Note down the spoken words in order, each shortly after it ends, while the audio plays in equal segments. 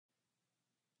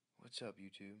What's up,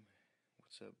 YouTube?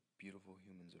 What's up, beautiful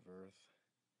humans of Earth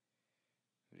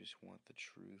who just want the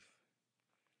truth?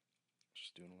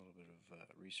 Just doing a little bit of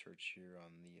research here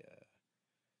on the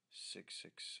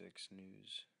 666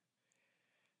 news.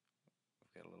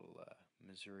 We've got a little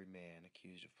Missouri man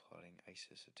accused of plotting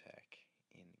ISIS attack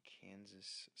in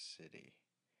Kansas City.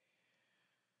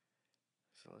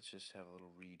 So let's just have a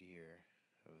little read here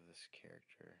of this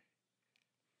character.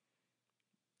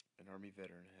 An Army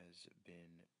veteran has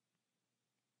been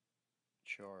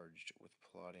charged with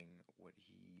plotting what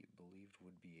he believed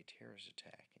would be a terrorist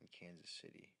attack in Kansas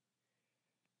City.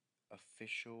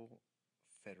 Official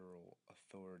federal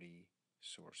authority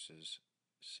sources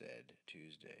said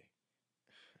Tuesday.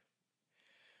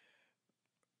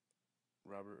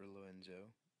 Robert Lorenzo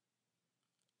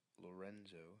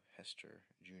Hester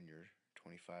Jr.,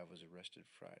 25, was arrested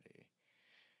Friday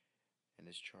and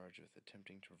is charged with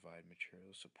attempting to provide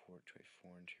material support to a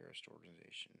foreign terrorist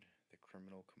organization. The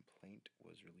criminal complaint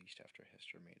was released after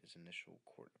Hester made his initial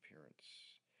court appearance.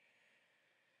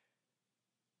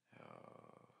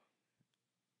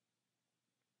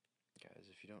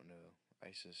 Guys, if you don't know,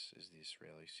 ISIS is the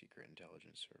Israeli Secret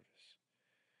Intelligence Service.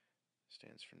 It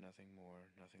stands for nothing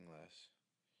more, nothing less.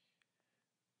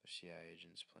 The CIA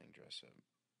agents playing dress up,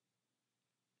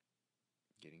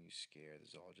 getting you scared.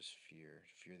 This is all just fear.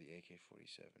 Fear the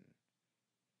AK-47.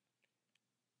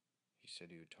 He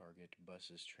said he would target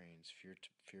buses, trains, fear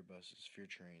buses, fear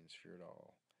trains, fear it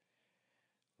all.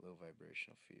 Low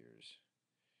vibrational fears.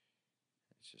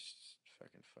 It's just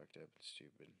fucking fucked up and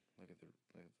stupid. Look at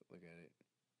it.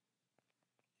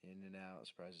 In and out.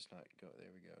 Surprised it's not go. There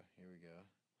we go. Here we go.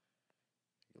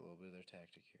 Get a little bit of their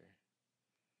tactic here.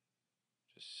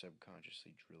 Just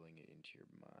subconsciously drilling it into your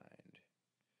mind.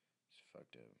 It's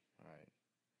fucked up. Alright.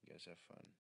 You guys have fun.